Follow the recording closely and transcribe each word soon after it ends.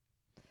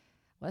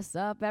What's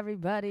up,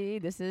 everybody?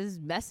 This is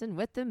Messing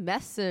with the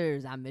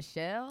Messers. I'm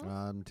Michelle.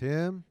 I'm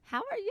Tim. How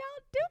are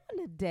y'all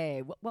doing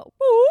today? Whoop.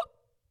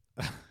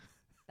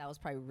 That was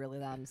probably really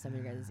loud in some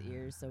of your guys'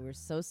 ears, so we're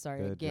so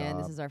sorry. Good Again,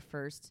 job. this is our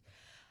first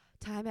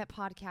time at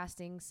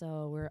podcasting,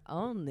 so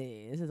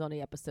this is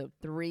only episode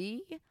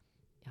 3.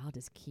 Y'all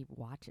just keep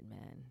watching,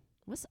 man.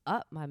 What's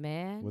up, my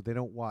man? Well, they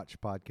don't watch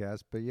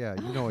podcasts, but yeah,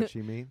 you know what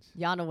she means.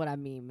 Y'all know what I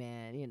mean,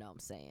 man. You know what I'm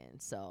saying.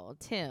 So,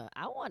 Tim,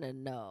 I want to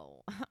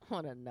know,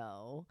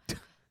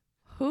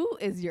 who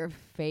is your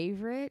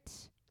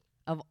favorite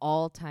of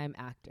all-time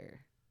actor?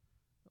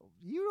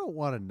 You don't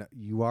want to know.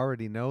 You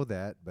already know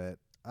that, but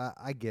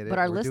I get it. But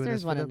our We're doing listeners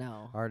this for want to them.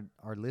 know.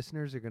 Our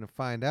listeners are going to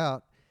find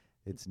out.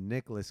 It's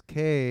Nicolas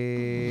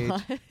Cage.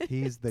 What?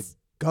 He's the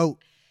GOAT,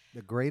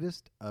 the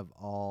greatest of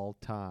all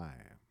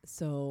time.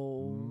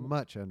 So,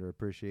 Much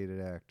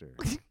underappreciated actor.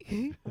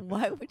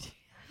 why would you?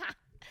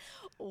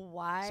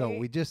 Why? So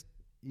we just,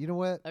 you know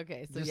what?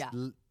 Okay, so Just yeah.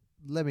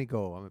 let me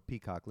go. I'm a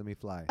peacock. Let me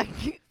fly.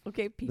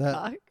 Okay,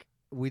 peacock.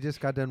 We just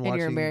got done And your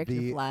watching American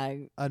the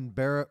flag.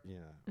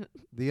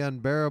 The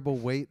unbearable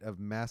weight of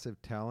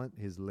massive talent.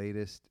 His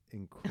latest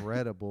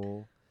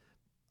incredible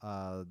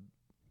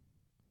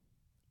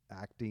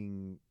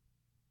acting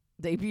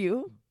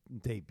Debut.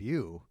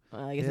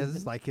 I guess This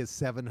is like his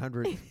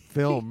 700th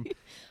film,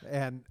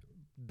 and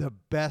the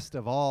best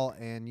of all.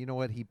 And you know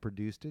what? He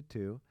produced it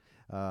too.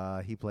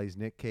 He plays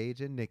Nick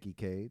Cage and Nicky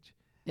Cage.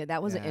 Yeah,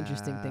 that was an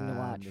interesting thing to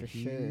watch And for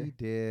he sure.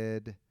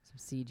 did. Some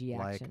CG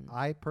Like action.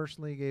 I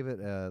personally gave it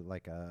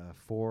like a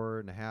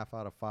 4.5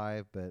 out of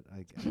 5, but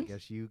I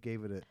guess you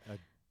gave it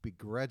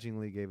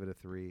begrudgingly gave it a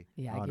 3.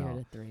 Yeah, Oh, I gave no.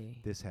 it a 3.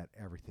 This had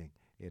everything.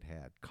 It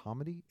had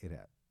comedy. It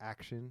had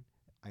action.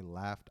 I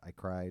laughed. I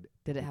cried.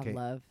 Did it have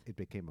love? It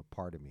became a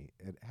part of me.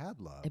 It had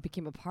love. It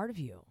became a part of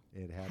you.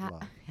 It had How,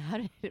 love. how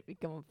did it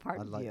become a part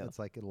of you? It's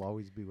like it'll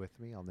always be with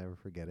me. I'll never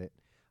forget it.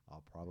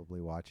 I'll probably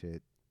watch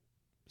it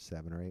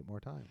 7 or 8 more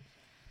times.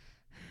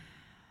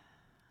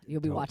 You'll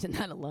be Don't- watching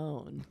that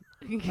alone.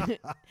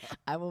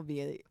 I will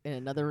be in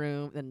another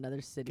room in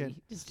another city.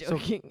 Just so-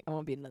 joking. I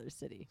won't be in another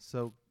city.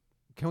 So,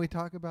 can we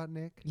talk about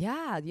Nick?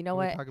 Yeah, you know Can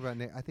what? we talk about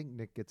Nick? I think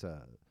Nick gets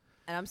a.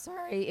 And I'm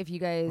sorry if you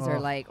guys are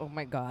Ugh. like, oh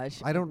my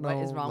gosh, I don't know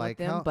what is wrong like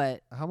with them,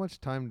 but how much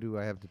time do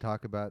I have to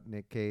talk about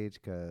Nick Cage?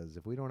 Because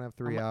if we don't have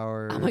 3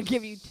 hours, I'm going to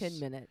give you 10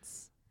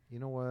 minutes. You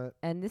know what?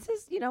 And this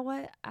is, you know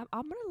what? I'm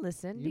going to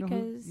listen You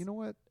because know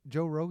what?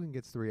 Joe Rogan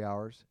gets 3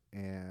 hours,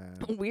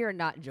 and we are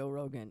not Joe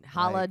Rogan.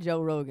 Holla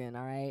Joe Rogan,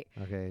 all right?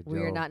 okay, We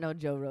are Joe. not no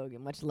Joe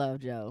Rogan. Much love,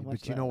 Joe.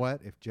 Much But you know love.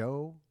 what? If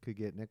Joe could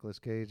get Nicolas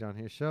Cage on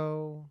his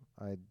show,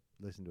 I'd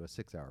listen to a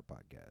 6-hour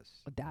podcast.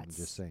 I'm That's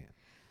just saying.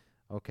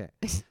 Okay,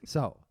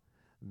 so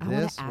I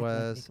want this to act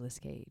was. like Nicolas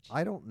Cage.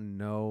 I don't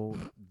know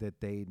that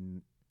they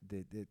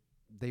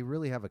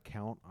really have a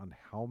count on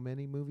how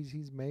many movies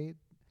he's made,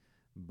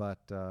 but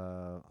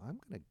I'm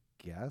gonna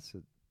guess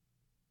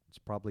it's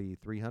probably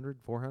 300,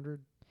 400.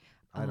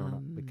 I don't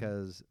know,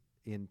 because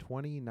in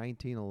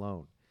 2019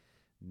 alone,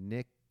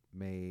 Nick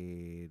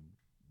made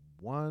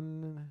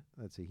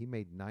he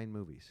made 9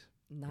 movies.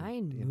 9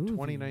 in movies.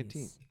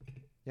 2019.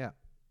 Yeah.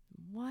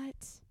 What?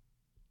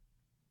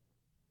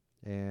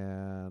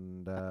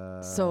 And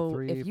So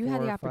 3, if you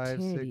had the 4, 5, 6,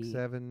 opportunity-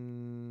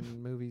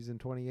 7 movies in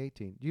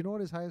 2018. Do you know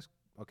what his highest?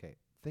 Okay,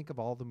 think of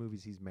all the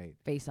movies he's made.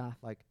 Face Off.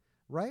 Like,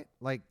 right?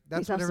 Like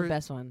that's Face Off's the what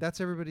best one.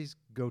 that's everybody's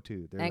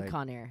go-to. They're And like,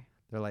 Con Air.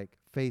 they're like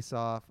Face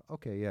Off.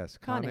 Okay, yes,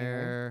 Con Con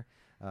Air.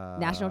 Air.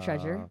 National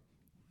Treasure.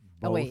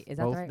 Both, wait, is that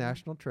the both right one?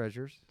 National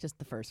Treasures? Just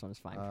the first one is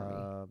fine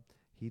for me.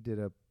 He did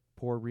a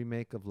poor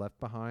remake of Left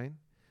Behind.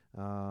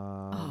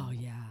 Oh,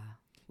 yeah.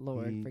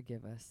 Lord, he-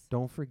 forgive us.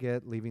 Don't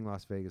forget Leaving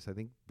Las Vegas. I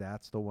think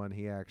that's the one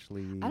he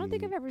actually. I don't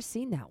think I've ever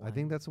seen that one. I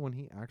think that's the one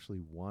he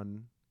actually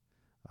won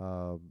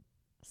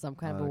some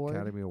kind of an award.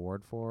 Academy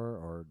Award for,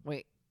 or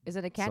Wait, is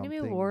an Academy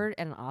something. Award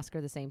and an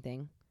Oscar the same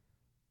thing?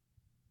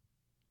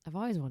 I've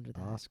always wondered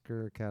that.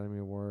 Oscar Academy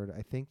Award.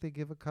 I think they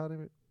give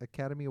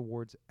Academy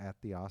Awards at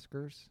the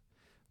Oscars,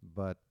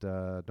 but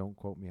don't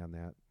quote me on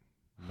that.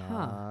 Huh.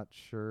 Not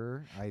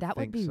sure. I That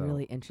would think be so.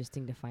 really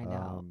interesting to find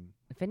out.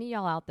 If any of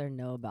y'all out there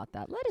know about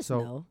that, let us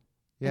So, know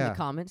in Yeah. the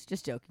comments.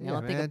 Just joking. I Yeah,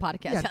 don't think a man.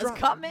 podcast Yeah, has drop,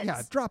 comments.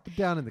 Yeah, drop it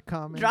down in the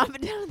comments. Drop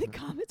it down in the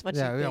comments. What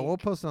yeah, you yeah, think. we'll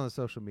post it on the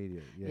social media.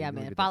 Yeah, you man.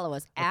 look at Follow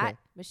us Okay. at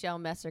Michelle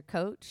Messer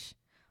Coach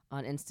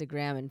on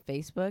Instagram and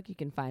Facebook. You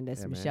can find us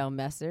Yeah, man. Michelle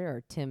Messer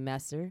or Tim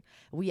Messer.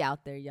 We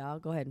out there, y'all.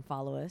 Go ahead and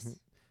follow us. that.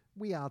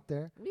 We out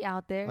there. We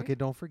out there. Okay,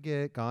 don't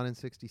forget Gone in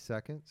 60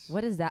 Seconds.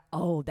 What is that?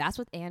 Oh, that's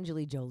with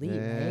Angela Jolie,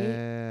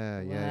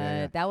 right?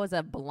 Yeah. What? That was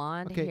a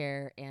blonde Okay.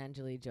 hair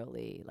Angela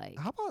Jolie. Like,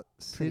 How about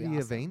Pretty City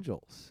of awesome.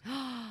 Angels?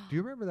 Do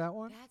you remember that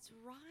one? That's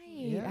right. I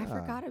Yeah.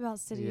 forgot about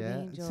City of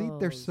Angels. See,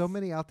 there's so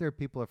many out there.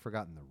 People have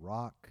forgotten The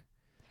Rock.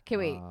 Okay,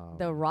 wait.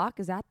 The Um, Rock,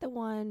 is that the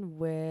one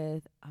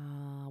with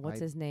what's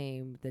I- his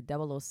name? The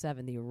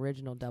 007, the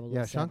original 007.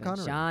 Yeah, Sean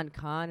Connery. Sean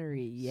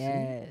Connery.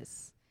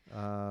 Yes.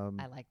 Um,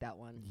 I like that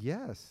one.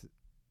 yes.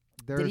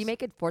 Did he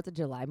make a 4th of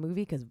July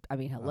movie? Because, I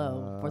mean,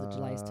 hello, 4th of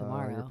July is You're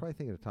tomorrow. probably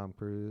thinking of Tom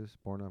Cruise.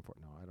 Born on 4.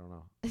 No, I don't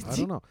know. I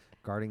don't know.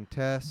 Guarding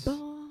Tess.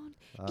 Born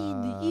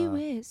In the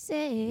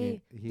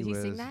USA. he Did he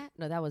sing was- that?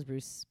 No, that was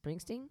Bruce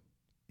Springsteen.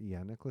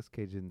 Yeah, Nicolas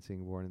Cage didn't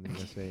sing Born in the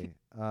USA.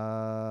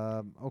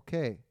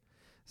 Okay.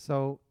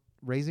 So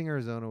Raising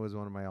Arizona was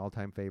one of my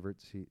all-time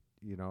favorites.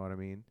 You know what I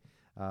mean?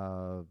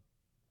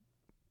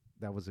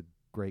 That was a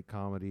great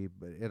comedy,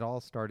 but it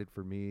all started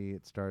for me.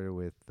 It started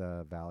with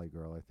Valley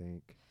Girl, I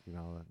think.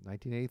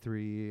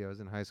 1983. I was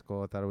in high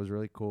school. I thought it was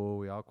really cool.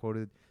 We all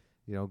quoted,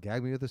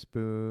 "Gag me with a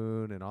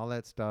spoon" and all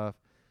that stuff.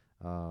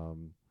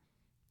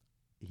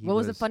 What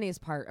was the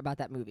funniest part about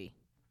that movie?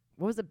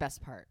 What was the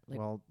best part?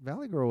 Well,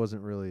 Valley Girl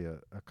wasn't really a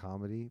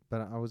comedy,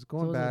 but I was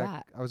going what was it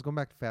back. I was going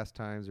back to Fast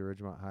Times at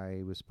Ridgemont High.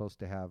 He was supposed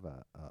to have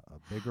a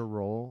bigger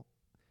role,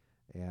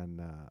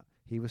 and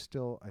he was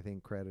still, I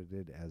think,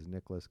 credited as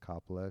Nicholas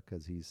Coppola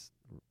because he's,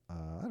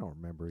 I don't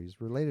remember. He's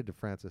related to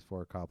Francis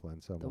Ford Coppola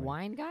in some The way.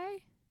 wine guy?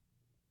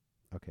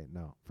 Okay,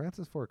 no.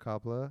 Francis Ford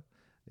Coppola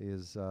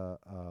is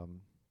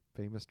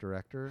famous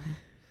director.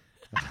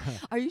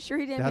 Are you sure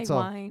he didn't make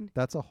wine?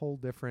 That's a whole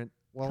different.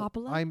 Well,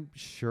 Coppola? I'm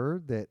sure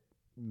that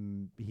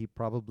he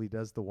probably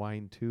does the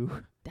wine too.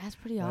 That's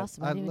pretty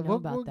awesome. I didn't even know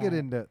about we'll that. get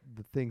into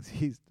the things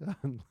he's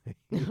done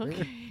later.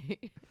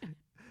 Okay.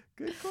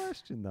 Good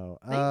question, though.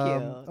 Thank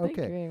you. Okay. Thank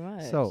you very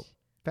much. So,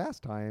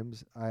 Fast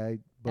Times, I At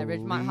believe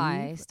Ridgemont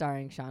High,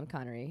 starring Sean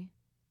Connery.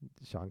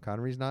 Sean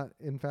Connery's not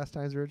in Fast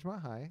Times at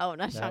Ridgemont High. Oh,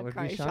 not That Sean would be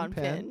Connery. Sean Sean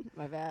Penn. Penn.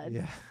 My bad.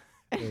 Yeah.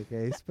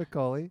 A.K.A.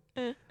 Spicoli.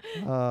 I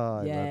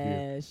love you.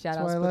 Yeah, shout That's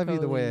out why I love you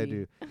the way I Spicoli.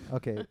 do.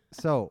 Okay,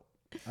 so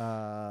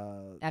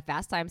At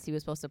Fast Times, he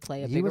was supposed to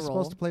play a he bigger was role.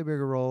 supposed to play a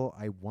bigger role.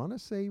 I want to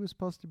say he was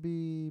supposed to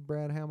be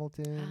Brad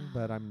Hamilton,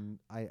 but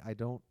I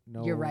don't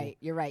know. You're right.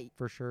 You're right.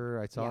 For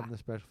sure. I saw it Yeah. in the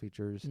special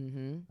features.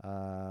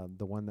 Mm-hmm.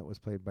 The one that was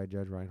played by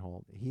Judge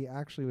Reinhold. He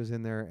actually was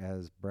in there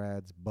as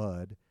Brad's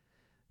bud.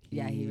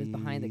 Yeah, he was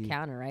behind the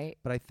counter, right?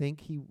 But I think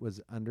he was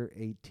under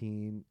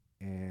 18,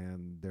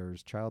 and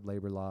there's child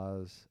labor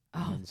laws.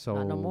 Oh, and so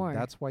not no more.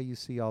 that's why you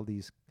see all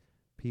these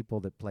people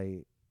that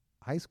play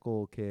high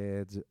school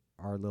kids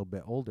are a little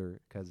bit older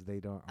because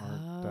they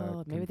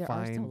aren't maybe there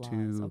are still confined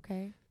laws. to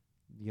Okay.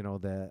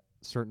 the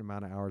certain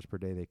amount of hours per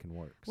day they can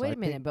work. So Wait I a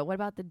minute, think- but what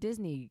about the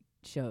Disney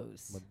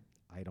shows? But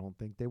I don't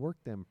think they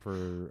worked them for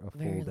a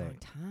Very full day. long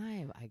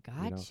time. I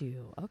got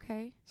you.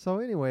 Okay. So,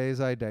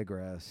 anyways, I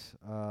digress.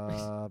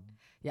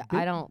 Yeah, Big-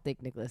 I don't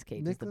think Nicolas Cage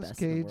is the Nicolas best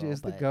Cage in the world,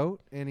 is the but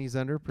GOAT, and he's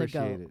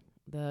underappreciated.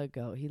 The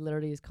GOAT. He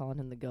literally is calling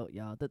him the GOAT,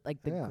 y'all. The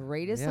Yeah.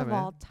 greatest Yeah, of man.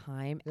 all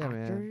time Yeah,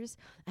 man. actors.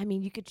 I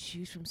mean, you could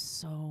choose from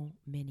so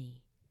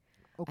many.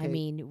 Okay, I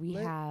mean, we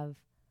let- have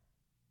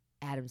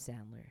Adam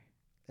Sandler.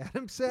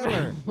 Adam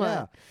Sandler. What?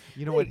 Yeah,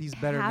 you know what? Like, He's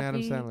better than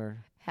Adam Happy- Sandler.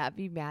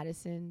 Happy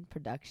Madison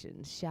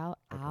Productions. Shout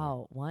Okay.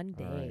 out one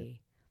All right.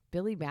 day.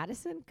 Billy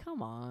Madison?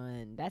 Come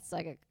on. That's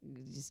like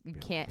you Billy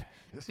can't.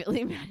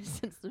 Billy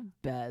Madison's the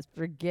best.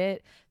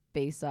 Forget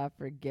Face Off.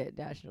 Forget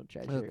National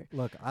Treasure.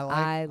 Look, I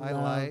I like.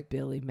 love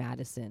Billy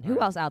Madison. Who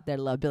Right. else out there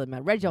love Billy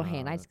Madison? Raise your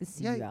hand. I just can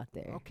see yeah, you out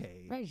there.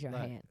 Okay. Raise your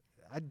look, hand.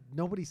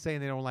 Nobody's saying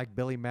they don't like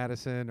Billy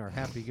Madison or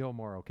Happy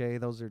Gilmore. Okay,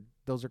 those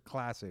are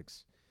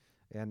classics.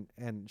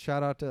 And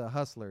shout out to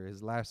Hustler.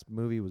 His last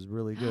movie was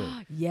really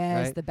good.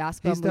 Yes, right? the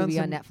basketball He's done movie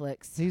on some-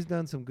 Netflix. He's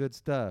done some good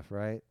stuff,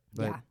 right?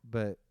 But Yeah.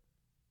 but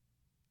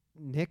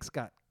Nick's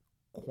got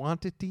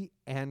quantity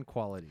and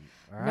quality.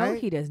 All No,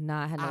 right. he does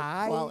not have no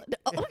quality.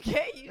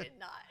 Okay, you did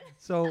not.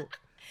 So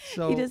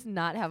He does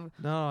not have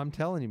No, I'm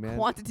telling you, man.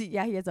 quantity.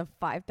 Yeah, he has a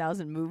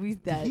 5,000 movies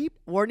that He-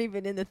 weren't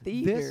even in the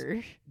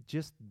theater.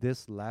 Just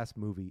this last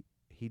movie,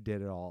 he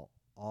did it all.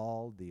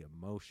 All the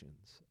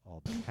emotions,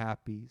 all the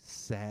happy,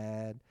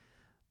 sad,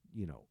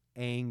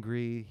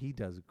 angry. He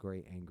does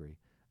great angry.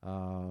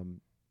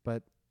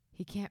 But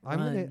He can't I'm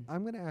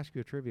run. gonna ask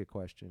you a trivia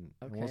question,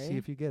 and we'll see Okay.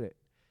 if you get it.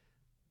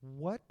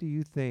 What do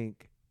you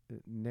think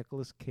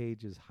Nicolas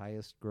Cage's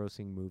highest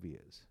grossing movie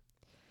is?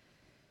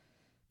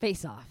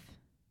 Face Off.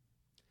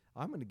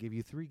 I'm going to give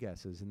you 3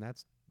 guesses, and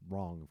that's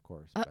wrong, of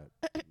course. Uh,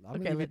 But I'm going okay,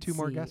 to give you let's 2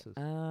 more see. guesses.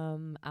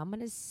 I'm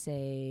gonna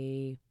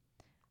say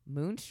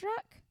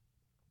Moonstruck.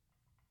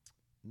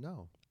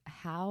 No.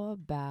 How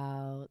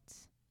about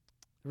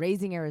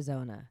Raising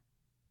Arizona?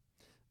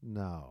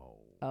 No.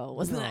 Oh,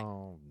 wasn't that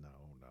No.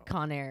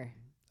 Con Air?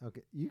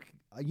 Okay.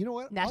 You know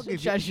what? National I'll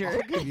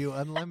Treasure. give you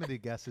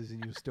unlimited guesses,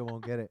 and you still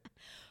won't get it.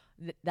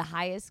 The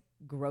highest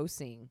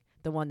grossing,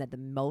 the one that the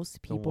most The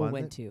people one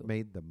went that to,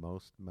 made the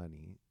most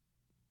money.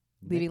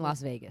 leaving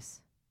Nicolas- Las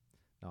Vegas.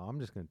 No, I'm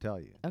just going to tell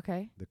you.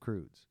 Okay. The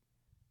Croods.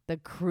 The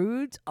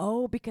Croods?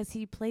 Oh, because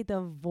he played the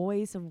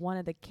voice of one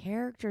of the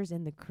characters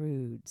in The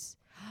Croods.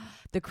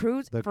 The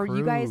Croods, The for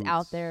you guys out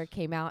Croods. there,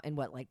 came out in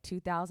like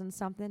 2000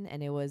 something,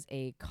 and it was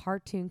a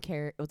cartoon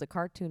it was a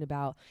cartoon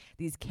about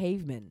these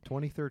cavemen.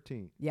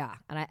 2013. Yeah,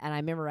 and I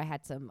remember I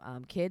had some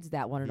kids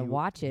that wanted to He-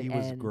 watch it. He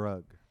was and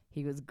Grug.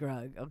 He was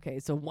Grug. Okay,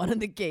 so one of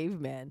the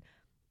cavemen.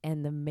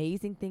 And the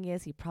amazing thing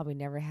is, he probably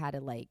never had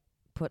to like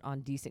put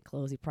on decent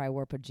clothes. He probably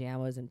wore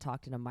pajamas and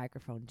talked in a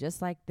microphone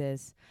just like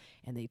this.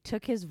 And they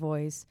took his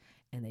voice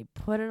and they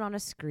put it on a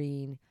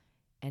screen,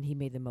 and he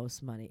made the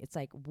most money. It's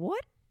like,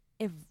 what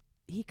if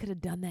he could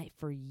have done that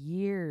for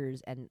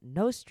years and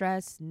no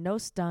stress, no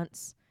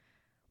stunts.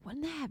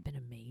 Wouldn't that have been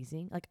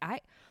amazing? Like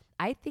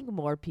I think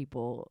more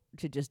people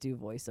should just do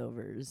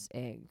voiceovers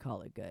and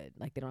call it good.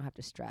 Like they don't have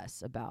to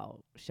stress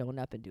about showing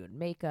up and doing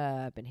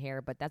makeup and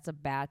hair, but that's a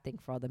bad thing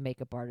for all the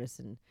makeup artists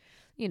and,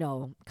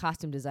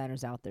 costume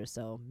designers out there.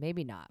 So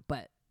maybe not,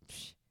 but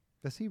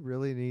Does he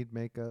really need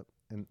makeup?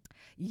 And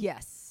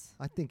yes.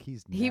 I think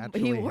he's He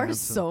naturally wore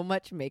handsome. so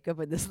much makeup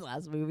in this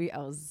last movie. I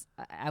was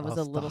Oh,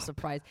 a little stop.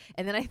 surprised.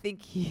 And then I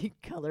think he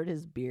colored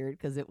his beard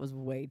because it was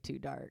way too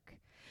dark.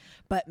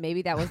 But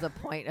maybe that was the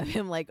point of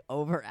him like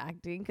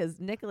overacting. Because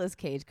Nicolas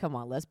Cage, come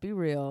on, let's be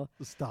real.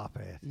 Stop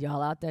it.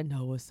 Y'all out there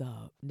know what's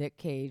up. Nick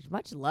Cage,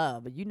 much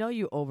love, but you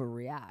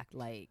overreact.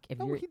 Like if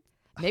No, you're he-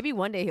 maybe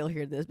one day he'll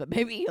hear this, but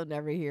maybe he'll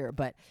never hear it.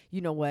 But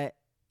you know what?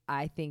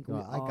 I think we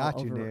No, I all got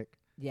you, over- Nick.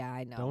 Yeah,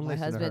 I know. Don't My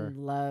listen to husband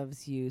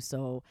loves you.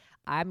 So,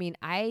 I mean,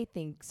 I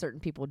think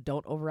certain people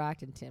don't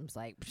overact, and Tim's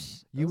like,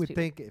 Psh, You those would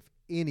people- think if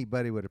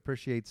anybody would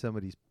appreciate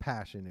somebody's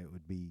passion, it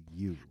would be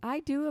you. I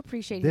do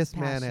appreciate This his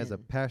man has a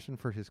passion. passion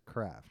for his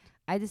craft.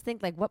 I just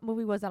think, like, what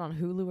movie was that on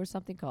Hulu or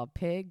something called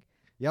Pig?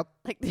 Yep.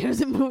 Like,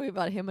 there's a movie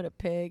about him and a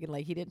pig, and,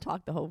 like, he didn't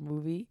talk the whole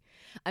movie.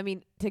 I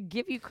mean, to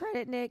give you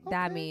credit, Nick, that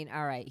I Okay. mean,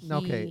 all right.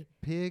 Okay,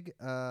 Pig.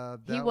 That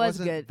was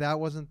wasn't, good. That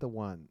wasn't the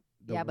one.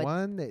 The Yeah, but-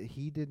 one that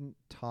he didn't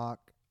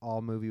talk all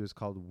movie was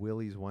called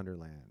Willy's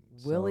Wonderland.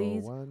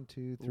 Willy's- So 1,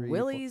 2, 3, 4.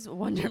 Willy's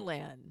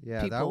Wonderland.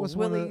 Yeah, People, that was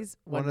Willy's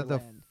one of the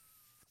Wonderland.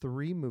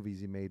 3 movies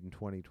he made in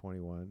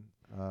 2021.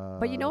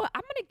 But you know what?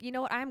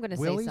 I'm gonna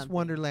say Willy's something.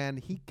 Wonderland.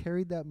 He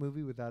carried that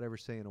movie without ever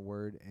saying a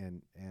word,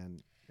 and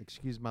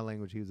excuse my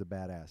language, he was a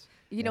badass.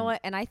 You know And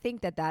what? And I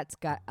think that's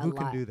got a Who lot.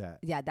 can do that?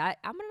 Yeah, that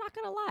I'm not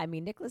gonna lie. I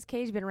mean, Nicolas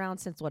Cage been around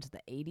since the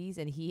 80s,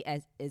 and he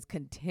is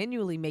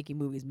continually making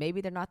movies.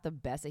 Maybe they're not the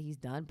best that he's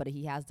done, but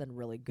he has done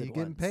really good He's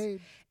ones. getting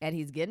paid. And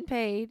he's getting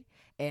paid,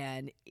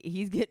 and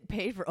he's getting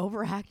paid for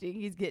overacting.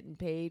 He's getting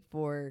paid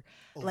for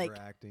like.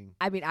 Overacting.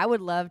 I mean, I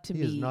would love to He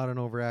meet. is not an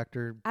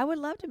overactor. I would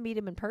love to meet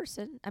him in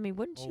person. I mean,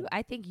 wouldn't you? Oh,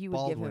 I think you would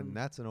Baldwin, give him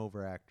that's an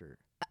overactor.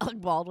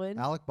 Alec Baldwin.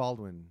 Alec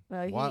Baldwin.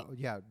 Well,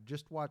 Yeah,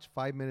 just watch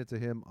 5 minutes of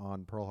him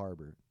on Pearl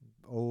Harbor.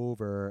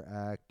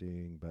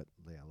 Overacting, but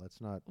yeah, let's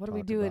not. What are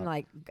we talk doing? about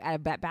Like at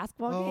a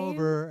basketball game?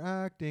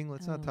 overacting?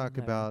 Let's Oh, not talk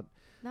Lord. about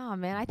No,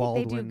 man. I think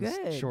Baldwin's they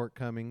do good.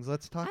 shortcomings.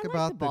 Let's talk I like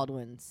about the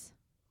Baldwins.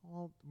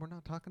 Well, we're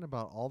not talking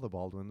about all the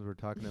Baldwins. We're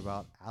talking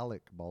about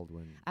Alec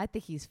Baldwin. I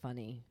think he's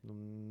funny.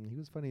 He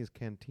was funny as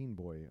Canteen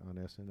Boy on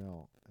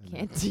SNL. And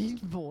Canteen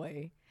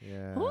Boy.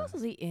 Yeah. Who else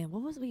was he in?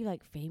 What was he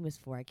like famous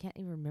for? I can't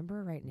even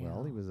remember right now.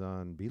 Well, he was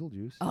on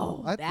Beetlejuice.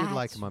 Oh, I that's did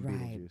like him on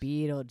right. Beetlejuice.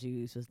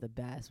 Beetlejuice was the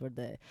best.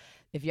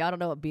 If y'all don't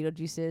know what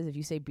Beetlejuice is, if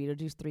you say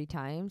Beetlejuice 3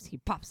 times, he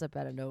pops up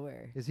out of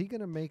nowhere. Is he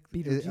gonna make?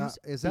 Beetlejuice,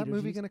 Is that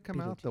movie Beetlejuice, gonna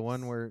come out? The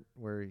one Beetlejuice.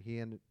 where he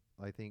ended?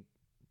 I think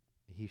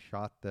he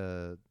shot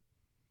the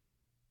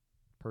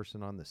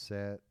person on the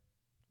set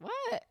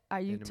What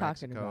are you in New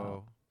talking Mexico.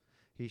 about?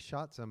 He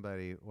shot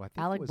somebody. Well, I think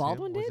Alec it was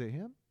Baldwin him. did? Was it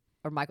him?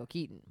 Or Michael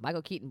Keaton?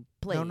 Michael Keaton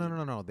played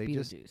No. They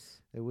just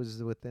Beetlejuice. it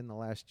was within the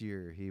last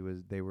year.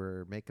 They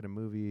were making a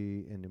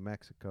movie in New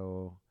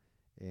Mexico,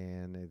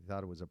 and they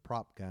thought it was a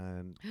prop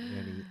gun,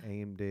 and he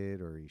aimed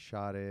it or he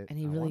shot it. And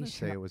he I really wanna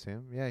say shot- it was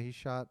him. Yeah, he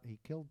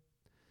killed.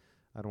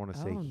 I don't want to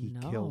say Oh, he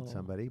no. killed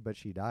somebody, but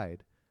she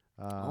died.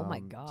 Oh my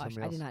gosh,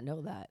 somebody I else- did not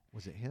know that.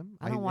 Was it him?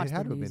 I don't watch it had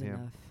the to have news been him.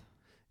 enough.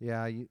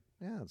 Yeah,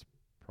 it's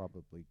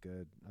probably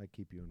good. I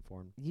keep you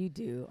informed. You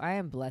do. I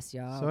am blessed,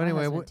 y'all. So My anyway,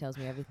 husband what- tells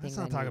me everything. Let's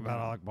I not talk need to about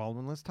know. Alec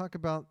Baldwin. Let's talk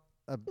about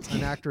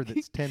an actor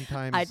that's 10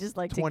 times, I just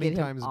like to 20 get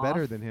him times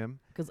better off. than him.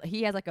 Because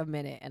he has like a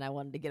minute, and I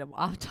wanted to get him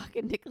off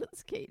talking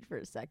Nicolas Cage for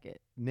a second.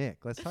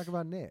 Nick. Let's talk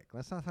about Nick.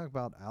 Let's not talk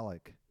about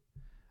Alec.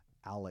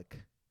 Alec.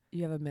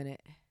 You have a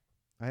minute.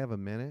 I have a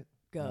minute.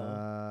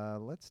 Go.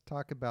 Let's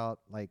talk about,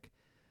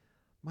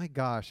 my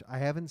gosh, I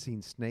haven't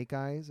seen Snake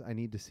Eyes. I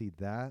need to see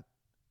that.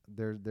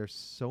 There's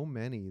so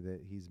many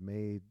that he's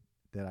made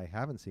that I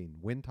haven't seen.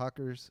 Wind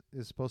Talkers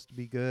is supposed to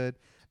be good.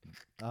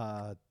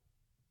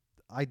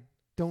 I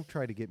don't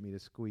try to get me to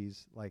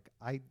squeeze.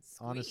 I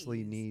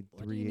honestly Squeeze. need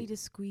What 3. do you need to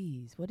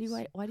squeeze? Why do you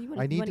I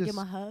want need to to give him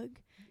a s- hug?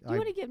 Do I- you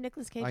want to give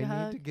Nicolas Cage I a need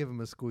hug? to give him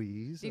a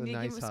squeeze, You a need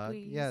to give nice him a hug.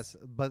 squeeze? Yes,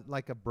 but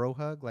like a bro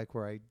hug, like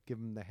where I give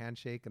him the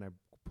handshake and I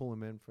pull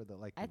him in for the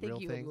I the think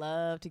real you thing. would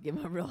love to give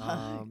him a real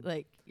hug. Um,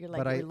 Like you're but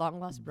like I- your long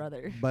lost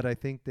brother. But I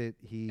think that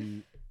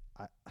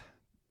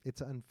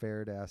it's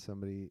unfair to ask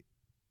somebody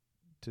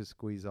to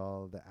squeeze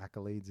all the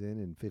accolades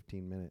in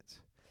 15 minutes.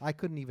 I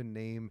couldn't even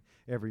name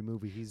every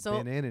movie he's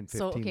been in 15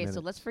 So minutes.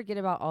 so let's forget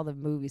about all the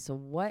movies. So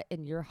what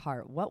in your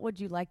heart? What would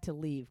you like to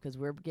leave? Because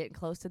we're getting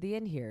close to the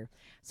end here.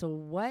 So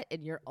what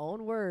in your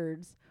own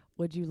words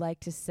would you like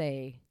to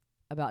say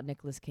about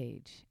Nicolas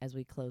Cage as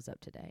we close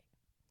up today?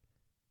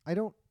 I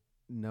don't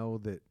know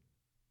that.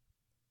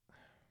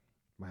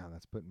 Wow,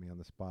 that's putting me on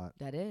the spot.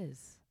 That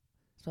is.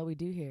 That's what we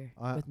do here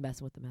with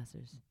Messing with the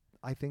Messers.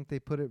 I think they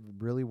put it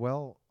really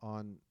well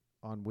on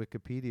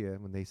Wikipedia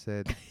when they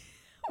said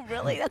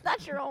Really? That's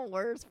not your own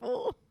words,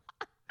 fool.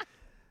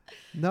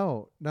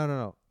 no.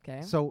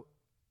 Okay. So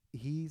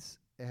he's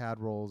had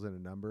roles in a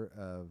number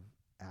of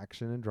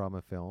action and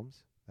drama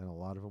films, and a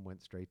lot of them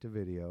went straight to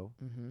video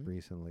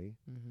recently.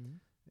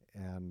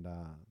 And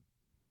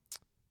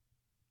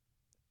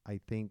I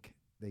think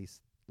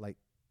like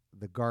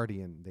The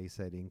Guardian, they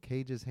said, in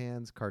Cage's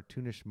hands,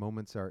 cartoonish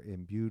moments are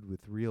imbued with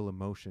real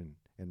emotion,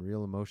 and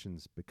real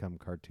emotions become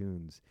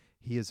cartoons.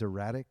 He is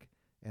erratic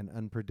and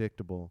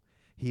unpredictable.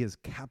 He is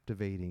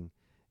captivating,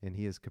 and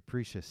he is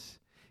capricious.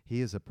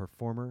 He is a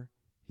performer.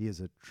 He is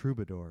a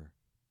troubadour.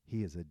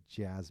 He is a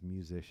jazz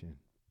musician.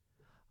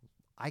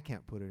 I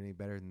can't put it any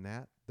better than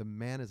that. The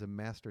man is a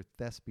master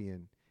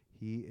thespian.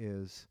 He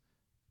is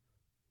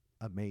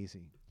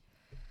amazing.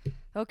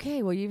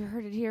 Okay, well, you've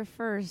heard it here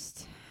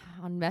first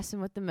on Messing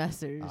with the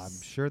Messers.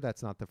 I'm sure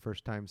that's not the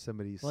first time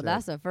somebody's Well, said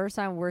that's the first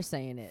time we're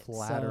saying it.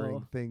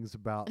 flattering things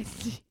about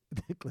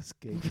Nicolas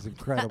Cage's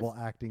incredible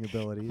acting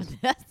abilities.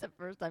 That's the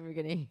first time you're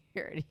going to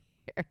hear it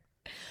here.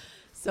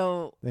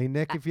 So, hey,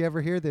 Nick, if you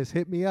ever hear this,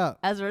 hit me up.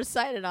 as we're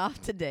signing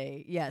off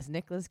today, yes,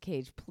 Nicolas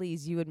Cage,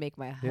 please, you would make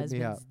my me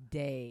husband's up.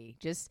 day.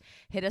 Just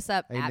hit us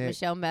up Hey, at Nick.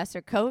 Michelle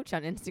Messer Coach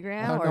on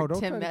Instagram No, or don't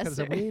Tim try to cut us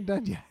Messer. off. We ain't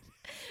done yet.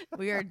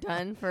 We are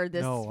done for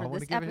this No, I for wanna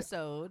this give it-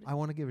 episode. I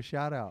want to give a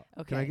shout out.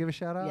 Can I Okay. give a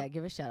shout out? Yeah,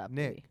 give a shout out,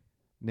 Nick. please.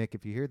 Nick,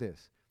 if you hear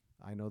this,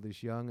 I know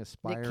this young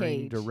aspiring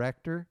Cage.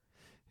 director.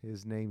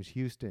 His name's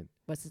Houston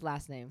What's his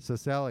last name?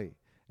 Cicelli,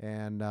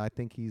 and I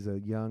think he's a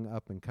young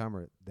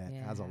up-and-comer that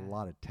has a Yeah.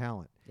 lot of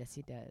talent. Yes,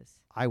 he does.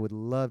 I would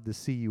love to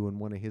see you in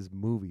one of his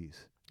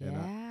movies. And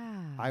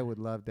Yeah. I would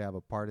love to have a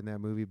part in that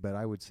movie, but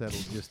I would settle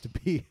just to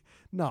be,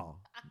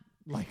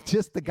 like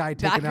just the guy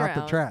taking out the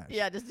Background. trash.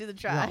 Yeah, just do the No,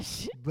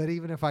 trash. but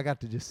even if I got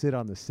to just sit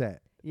on the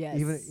set, Yes.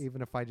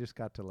 even if I just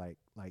got to like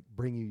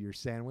bring you your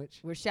sandwich,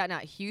 We're shouting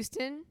out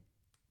Houston.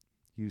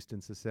 Houston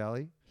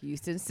Cicelli,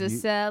 Houston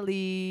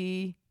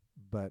Cicelli.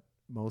 but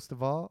most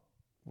of all,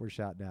 we're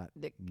shouting out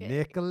Nick Cage.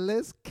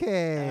 Nicolas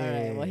Cage. All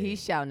right. Well,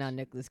 he's shouting out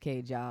Nicolas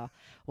Cage, y'all.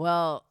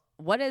 Well,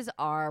 we're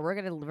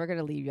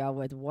gonna leave y'all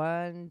with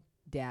one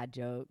dad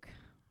joke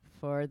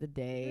for the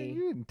Hey, day.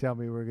 you didn't tell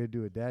me we were gonna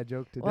do a dad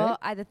joke today. Well,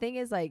 the thing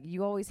is, like,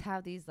 you always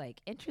have these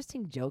like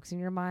interesting jokes in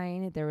your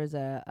mind. There was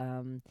a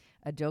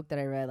joke that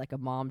I read, like a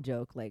mom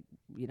joke, like,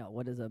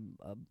 what is a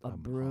mom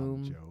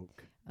broom?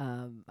 joke. I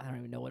don't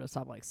even know what it was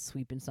talking about, like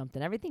sweeping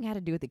something. Everything had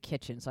to do with the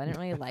kitchen, so I didn't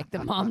really like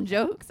the mom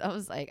jokes. I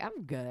was like,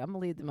 I'm good. I'm gonna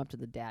leave them up to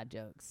the dad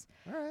jokes.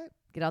 All right.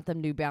 Get out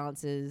them New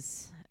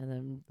Balances and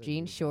then The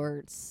jean New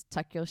shorts.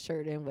 Tuck your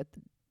shirt in with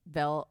the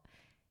belt,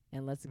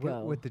 and let's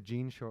go. With the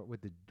jean short, with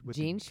the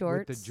Jean with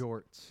the shorts.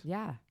 jorts.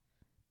 Yeah.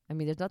 I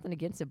mean, there's nothing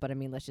against it, but I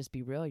mean, let's just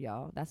be real,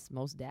 y'all. That's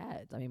most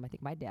dads. I mean, I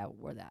think my dad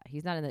wore that. He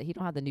don't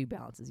have the New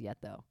Balances yet,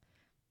 though.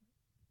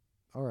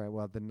 All right.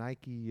 Well, the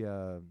Nike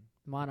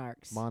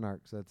Monarchs.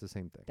 Monarchs. That's the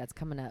same thing. That's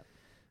coming up.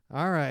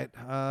 All right. They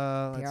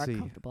Let's are see.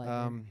 comfortable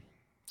out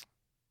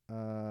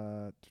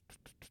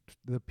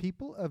The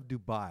people of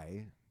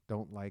Dubai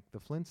don't like the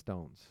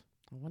Flintstones,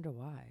 I wonder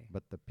why.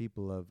 but the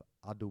people of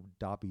Abu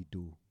Dhabi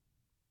do.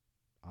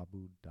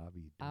 Abu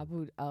Dhabi do.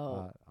 Abu.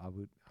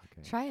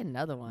 Okay. Try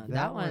another one. That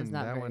That one's one-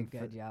 not that very one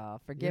good, fe- y'all.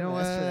 Forgive know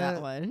us for that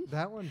what? one.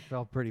 That one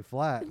fell pretty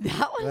flat.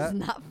 That one's That-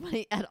 not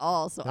funny at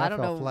all. So That I don't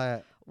fell know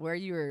flat. where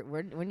you were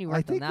when you I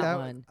worked on think that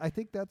one. I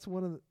think that's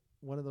one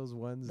of those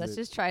ones. Let's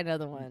that just try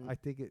another one. I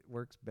think it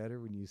works better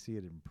when you see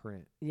it in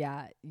print.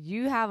 Yeah,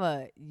 you have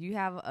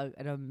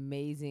an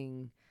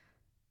amazing,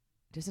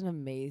 just an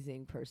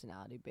amazing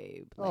personality,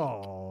 babe. Like,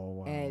 Oh,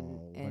 wow.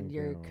 and Thank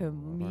your you.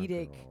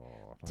 comedic Thank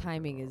you.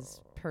 timing is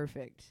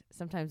perfect.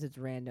 Sometimes it's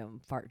random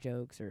fart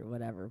jokes or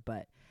whatever,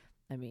 but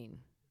I mean,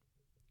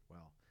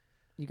 Well,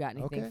 you got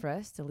anything Okay. for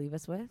us to leave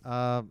us with?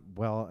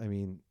 well, I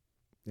mean,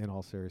 in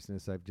all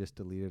seriousness, I've just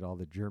deleted all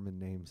the German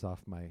names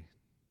off my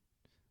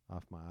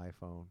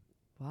iPhone.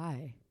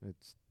 Why?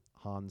 It's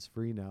Hans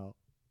free now.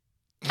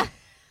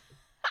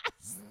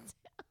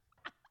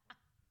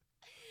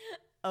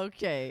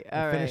 Okay, I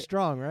all right. finished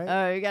strong, right?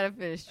 Oh, you gotta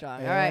finish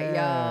strong. All right,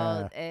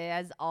 y'all. Yeah.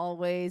 As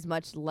always,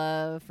 much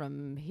love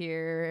from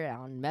here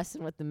on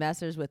Messing with the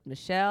Messers with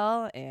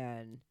Michelle,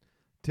 and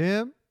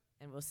Tim,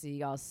 we'll see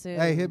y'all soon.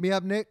 hey, hit me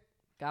up, Nick.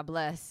 God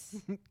bless.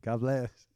 God bless.